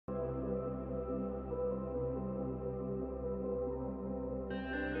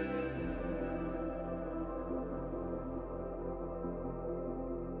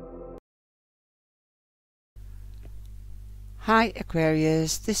Hi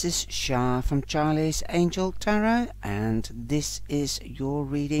Aquarius, this is Shah from Charlie's Angel Tarot, and this is your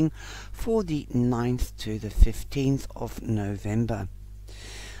reading for the 9th to the 15th of November.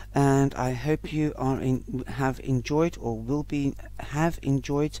 And I hope you have enjoyed or have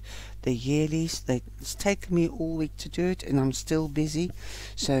enjoyed the yearlies. It's taken me all week to do it and I'm still busy,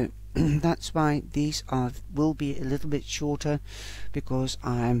 so that's why these will be a little bit shorter, because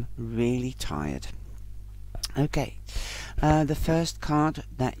I'm really tired. Okay, the first card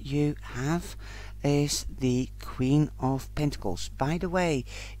that you have is the Queen of Pentacles. By the way,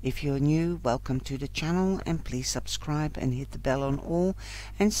 if you're new, welcome to the channel, and please subscribe and hit the bell on all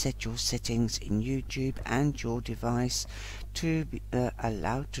and set your settings in YouTube and your device to be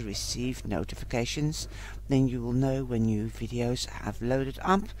allowed to receive notifications. Then you will know when new videos have loaded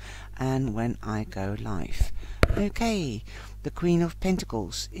up and when I go live. Okay, the Queen of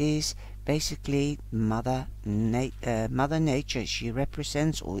Pentacles is basically Mother Nature. She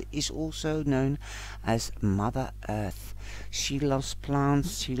represents, or is also known as, Mother Earth. She loves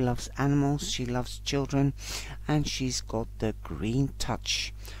plants, she loves animals, she loves children, and she's got the green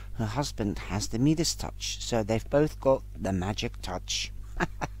touch. Her husband has the Midas touch, so they've both got the magic touch.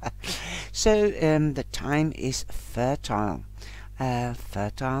 So the time is fertile.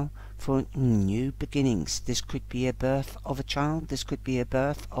 Fertile for new beginnings. This could be a birth of a child, this could be a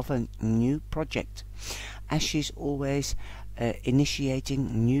birth of a new project. As she's always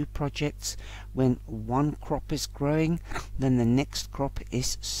initiating new projects, when one crop is growing, then the next crop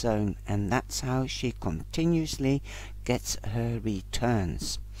is sown, and that's how she continuously gets her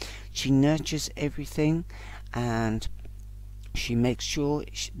returns. She nurtures everything, and she makes sure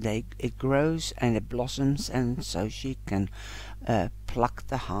it grows and it blossoms, and so she can pluck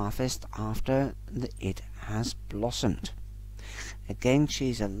the harvest after it has blossomed. Again,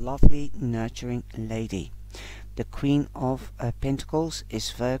 she's a lovely, nurturing lady. The Queen of Pentacles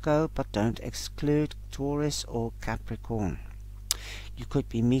is Virgo, but don't exclude Taurus or Capricorn. You could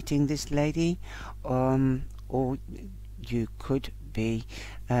be meeting this lady, or you could be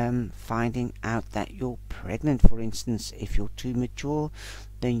finding out that you're pregnant. For instance, if you're too mature,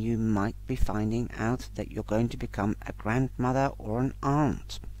 then you might be finding out that you're going to become a grandmother or an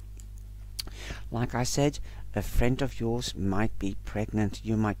aunt. Like I said, a friend of yours might be pregnant.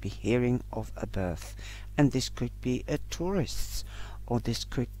 You might be hearing of a birth, and this could be a Taurus, or this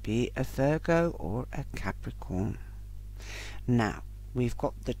could be a Virgo or a Capricorn. Now, we've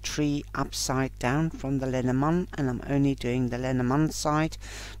got the tree upside down from the Lenormand, and I'm only doing the Lenormand side,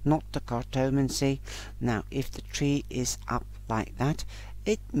 not the cartomancy. Now, if the tree is up like that,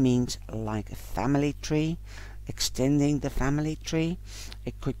 it means like a family tree, extending the family tree.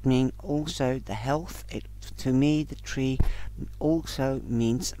 It could mean also the health. To me, the tree also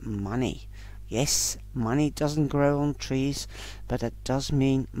means money. Yes, money doesn't grow on trees, but it does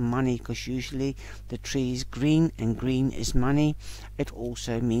mean money, because usually the tree is green, and green is money. It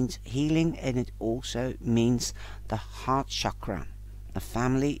also means healing, and it also means the heart chakra. The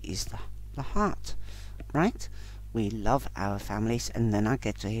family is the heart, right? We love our families, and then I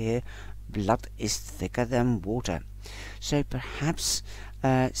get to hear blood is thicker than water. So perhaps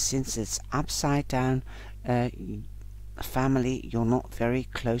since it's upside down, family, you're not very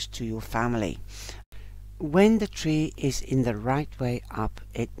close to your family. When the tree is in the right way up,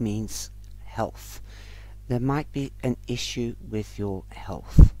 it means health. There might be an issue with your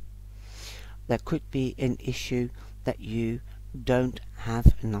health. There could be an issue that you don't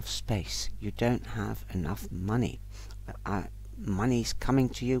have enough space, you don't have enough money. Money's coming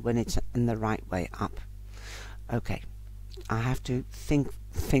to you when it's in the right way up. Okay, I have to think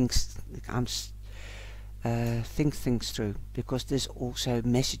things through, because there's also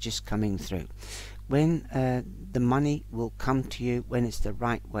messages coming through. When the money will come to you when it's the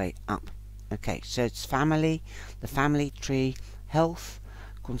right way up. Okay, so it's family, the family tree, health.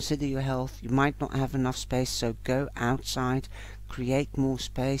 Consider your health. You might not have enough space, so go outside, create more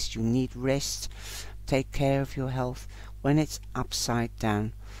space. You need rest, take care of your health. When it's upside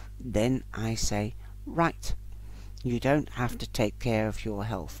down, then I say, right, you don't have to take care of your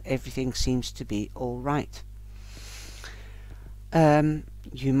health. Everything seems to be all right.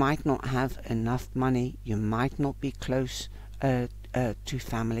 You might not have enough money, you might not be close to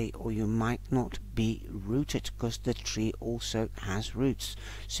family, or you might not be rooted, because the tree also has roots.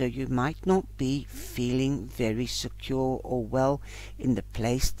 So you might not be feeling very secure or well in the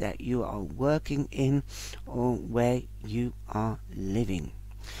place that you are working in, or where you are living.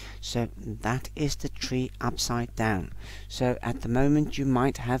 So that is the tree upside down. So at the moment you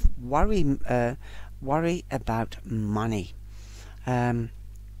might have worry about money.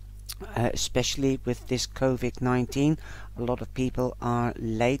 especially with this COVID-19. A lot of people are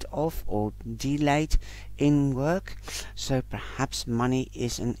laid off or delayed in work, so perhaps money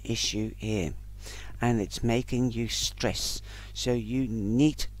is an issue here, and it's making you stress, so you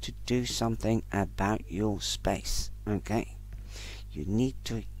need to do something about your space. Okay, you need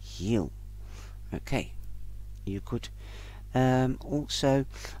to heal. Okay, you could also,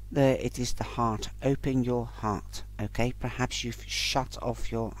 it is the heart. Open your heart. Okay, perhaps you've shut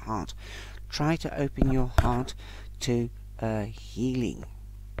off your heart. Try to open your heart to healing.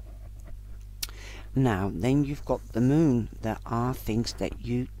 Now, then you've got the moon. There are things that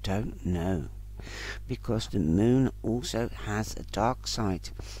you don't know, because the moon also has a dark side,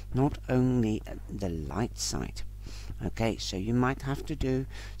 not only the light side. Okay, so you might have to do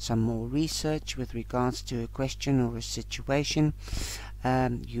some more research with regards to a question or a situation.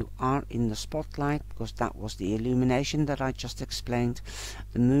 You are in the spotlight, because that was the illumination that I just explained.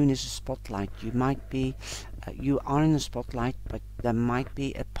 The moon is a spotlight. You might be, you are in the spotlight, but there might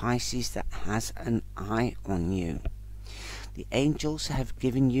be a Pisces that has an eye on you. The angels have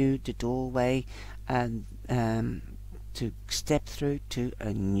given you the doorway to step through to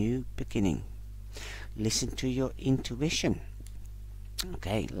a new beginning. Listen to your intuition.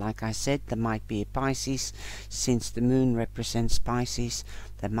 Okay, like I said, there might be a Pisces. Since the moon represents Pisces,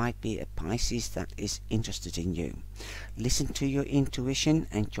 there might be a Pisces that is interested in you. Listen to your intuition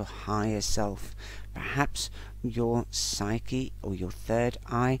and your higher self. Perhaps your psyche or your third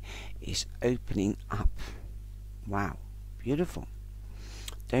eye is opening up. Wow, beautiful.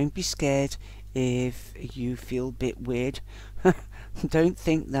 Don't be scared if you feel a bit weird. Don't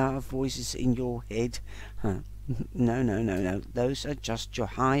think there are voices in your head. No. Those are just your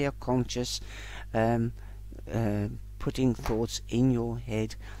higher conscious putting thoughts in your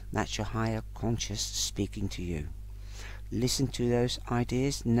head. That's your higher conscious speaking to you. Listen to those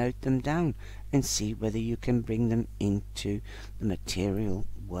ideas, note them down, and see whether you can bring them into the material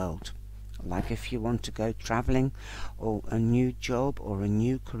world. Like if you want to go traveling, or a new job or a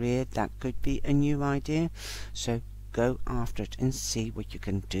new career, that could be a new idea. So go after it and see what you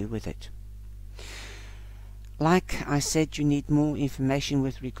can do with it. Like I said, you need more information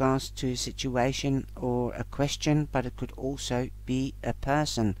with regards to a situation or a question, but it could also be a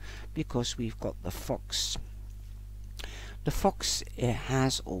person, because we've got the fox. The fox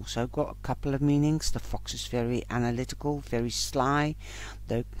has also got a couple of meanings. The fox is very analytical, very sly,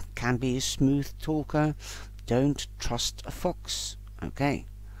 though can be a smooth talker. Don't trust a fox. Okay.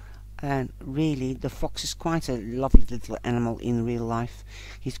 And really, the fox is quite a lovely little animal in real life.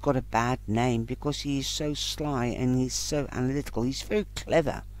 He's got a bad name because he is so sly and he's so analytical. He's very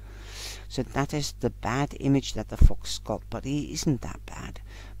clever. So that is the bad image that the fox got, but he isn't that bad.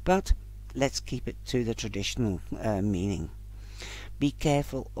 But let's keep it to the traditional meaning. Be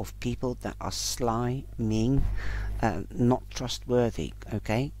careful of people that are sly, mean, not trustworthy.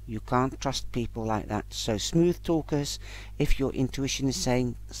 Okay, you can't trust people like that. So smooth talkers, if your intuition is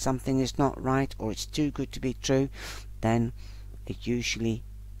saying something is not right or it's too good to be true, then it usually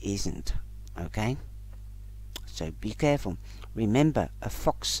isn't. Okay, so be careful. Remember, a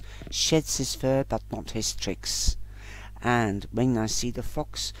fox sheds his fur but not his tricks. And when I see the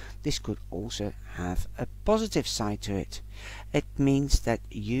fox, this could also have a positive side to it. It means that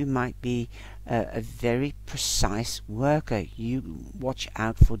you might be a very precise worker. You watch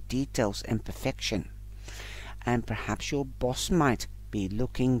out for details and perfection. And perhaps your boss might be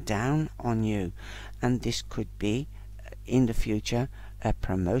looking down on you. And this could be, in the future, a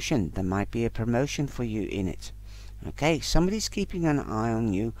promotion. There might be a promotion for you in it. Okay, somebody's keeping an eye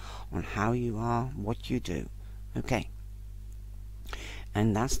on you, on how you are, what you do. Okay.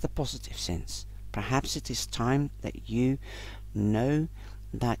 And that's the positive sense. Perhaps it is time that you know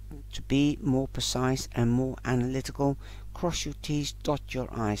that to be more precise and more analytical, cross your T's, dot your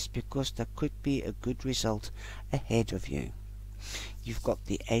I's, because there could be a good result ahead of you. You've got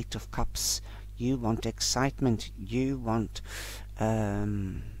the Eight of Cups. You want excitement. You want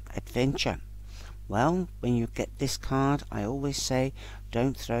adventure. Well, when you get this card, I always say,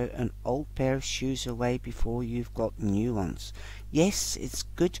 don't throw an old pair of shoes away before you've got new ones. Yes, it's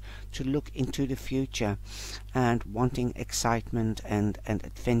good to look into the future and wanting excitement and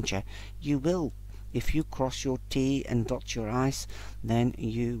adventure. You will. If you cross your T and dot your I's, then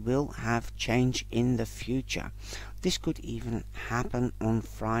you will have change in the future. This could even happen on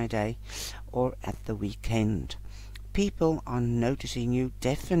Friday or at the weekend. People are noticing you,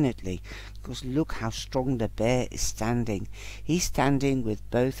 definitely, because look how strong the bear is standing. He's standing with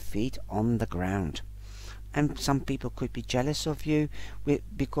both feet on the ground. and some people could be jealous of you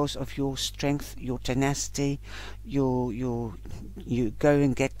because of your strength, your tenacity, your you go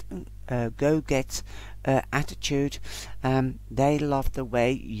get attitude. They love the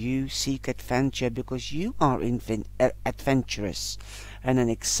way you seek adventure because you are adventurous and an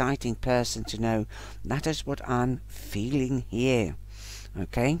exciting person to know. That is what I'm feeling here.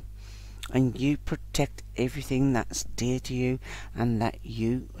 Okay? And you protect everything that's dear to you and that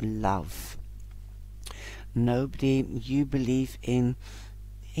you love. Nobody, you believe in,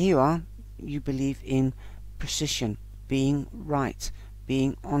 here you are, you believe in precision, being right,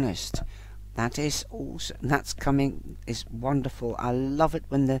 being honest. That is also, that's coming, is wonderful. I love it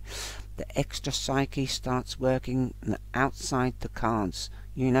when the extra psyche starts working outside the cards.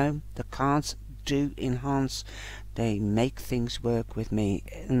 You know, the cards do enhance, they make things work with me,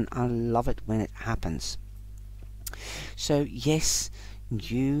 and I love it when it happens. So yes,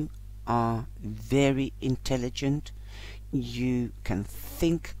 you are very intelligent, you can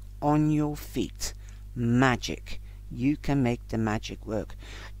think on your feet. Magic, you can make the magic work.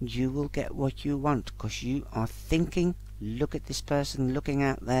 You will get what you want because you are thinking. Look at this person looking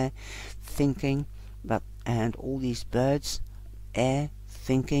out there thinking, and all these birds, air,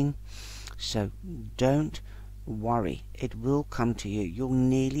 thinking. So don't worry, it will come to you. You're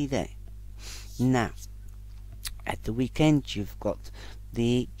nearly there. Now at the weekend you've got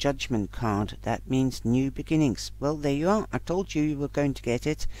the Judgment card. That means new beginnings. Well, there you are. I told you were going to get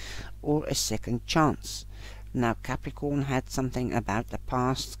it, or a second chance. Now Capricorn had something about the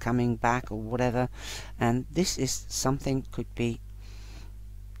past coming back or whatever, and this is something could be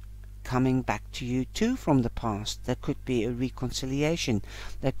coming back to you too from the past. There could be a reconciliation,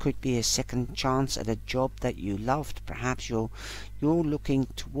 there could be a second chance at a job that you loved. Perhaps you're looking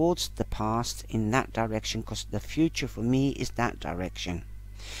towards the past in that direction, because the future for me is that direction.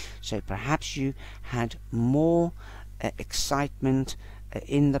 So perhaps you had more excitement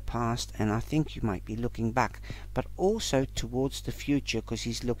in the past, and I think you might be looking back, but also towards the future, because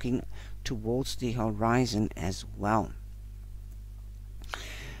he's looking towards the horizon as well.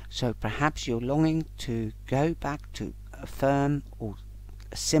 So perhaps you're longing to go back to a firm or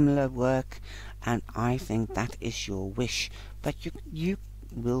a similar work, and I think that is your wish. But you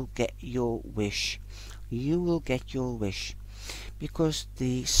will get your wish. You will get your wish, because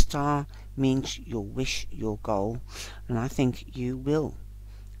the star means your wish, your goal, and I think you will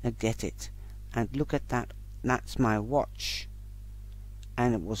get it. And look at that, that's my watch,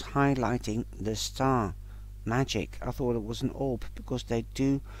 and it was highlighting the star. Magic. I thought it was an orb, because they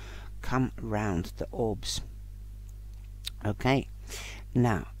do come round, the orbs. Okay,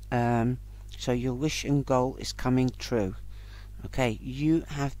 now so your wish and goal is coming true. Okay, you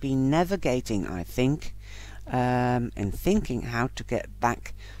have been navigating, I think, and thinking how to get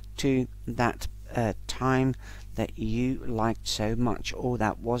back to that time that you liked so much, or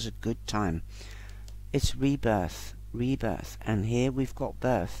that was a good time. It's rebirth, and here we've got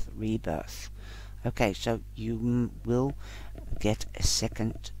birth, rebirth. Okay, so you will get a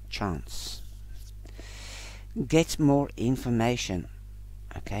second chance. Get more information.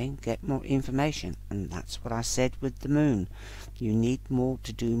 Okay, get more information, and that's what I said with the moon. You need more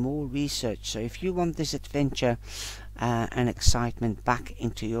to do more research. So if you want this adventure and excitement back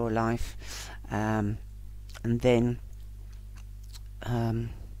into your life, and then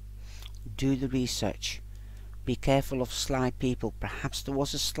do the research. Be careful of sly people. Perhaps there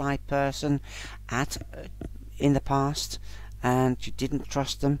was a sly person in the past and you didn't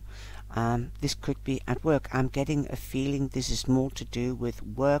trust them. This could be at work. I'm getting a feeling this is more to do with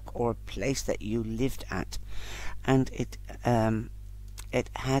work or a place that you lived at, and it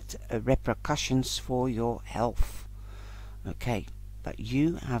had repercussions for your health. Okay, but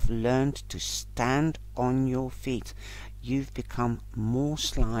you have learned to stand on your feet. You've become more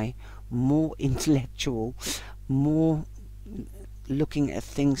sly, more intellectual, more looking at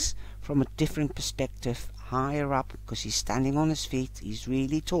things from a different perspective, higher up, because he's standing on his feet, he's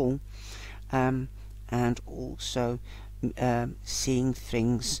really tall, and also seeing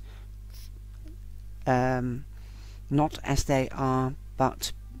things not as they are,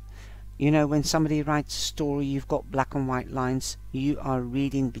 but you know, when somebody writes a story, you've got black and white lines. You are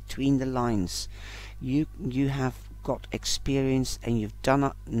reading between the lines. You have got experience, and you've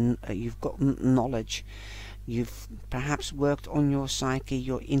done you've got knowledge. You've perhaps worked on your psyche,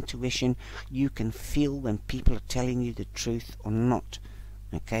 your intuition. You can feel when people are telling you the truth or not.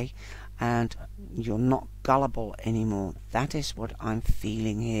 Okay, and you're not gullible anymore. That is what I'm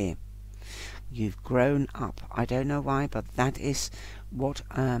feeling here. You've grown up. I don't know why, but that is what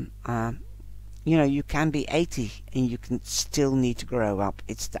You know, you can be 80 and you can still need to grow up.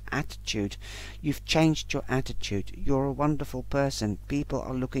 It's the attitude. You've changed your attitude. You're a wonderful person. People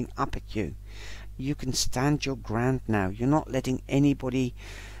are looking up at you. You can stand your ground now. You're not letting anybody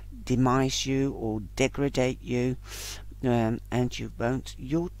demise you or degrade you, and you won't.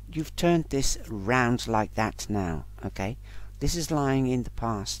 You've turned this round like that now. Okay, this is lying in the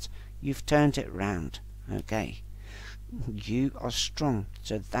past. You've turned it round. Okay, you are strong,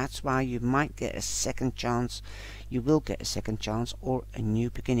 so that's why you might get a second chance. You will get a second chance or a new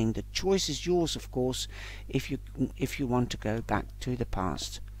beginning. The choice is yours, of course, if you want to go back to the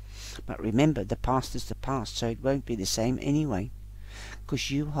past. But remember, the past is the past, so it won't be the same anyway,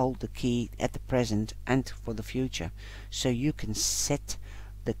 because you hold the key at the present and for the future, so you can set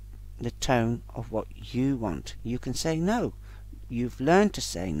the tone of what you want. You can say no. You've learned to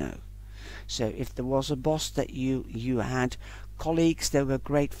say no. So if there was a boss that you had colleagues, they were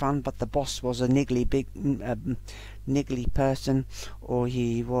great fun, but the boss was a niggly person, or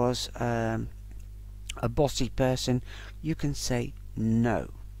he was a bossy person, you can say no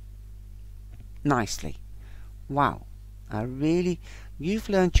nicely. Wow, you've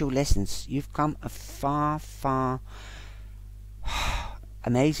learned your lessons. You've come a far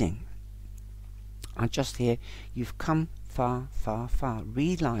amazing. I just hear you've come far.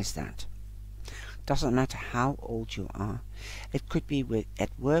 Realize that. Doesn't matter how old you are. It could be at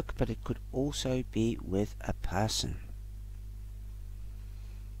work, but it could also be with a person.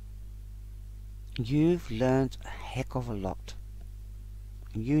 You've learned a heck of a lot.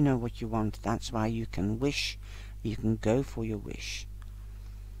 You know what you want. That's why you can wish. You can go for your wish.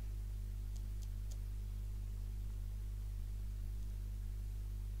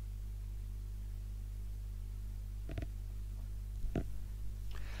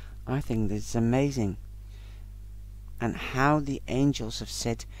 I think this is amazing. And how the angels have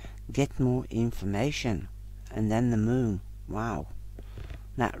said, get more information. And then the moon. Wow.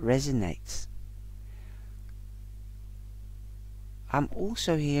 That resonates. I'm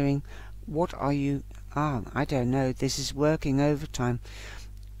also hearing, what are you... I don't know. This is working overtime.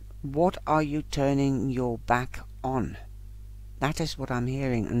 What are you turning your back on? That is what I'm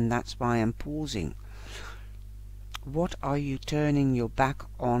hearing, and that's why I'm pausing. What are you turning your back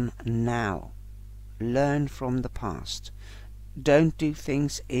on now? Learn from the past. Don't do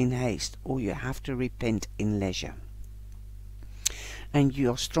things in haste, or you have to repent in leisure. And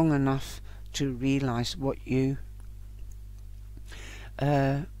you're strong enough to realize what you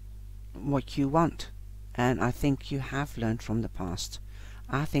want. And I think you have learned from the past.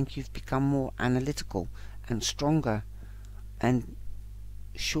 I think you've become more analytical and stronger and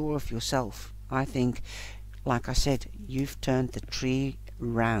sure of yourself. I think, like I said, you've turned the tree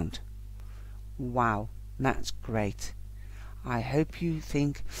round. Wow, that's great. I hope you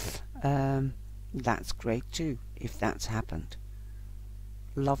think that's great too, if that's happened.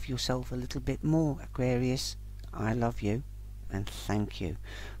 Love yourself a little bit more, Aquarius. I love you, and thank you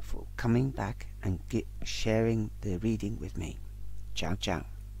for coming back and sharing the reading with me. Ciao, ciao.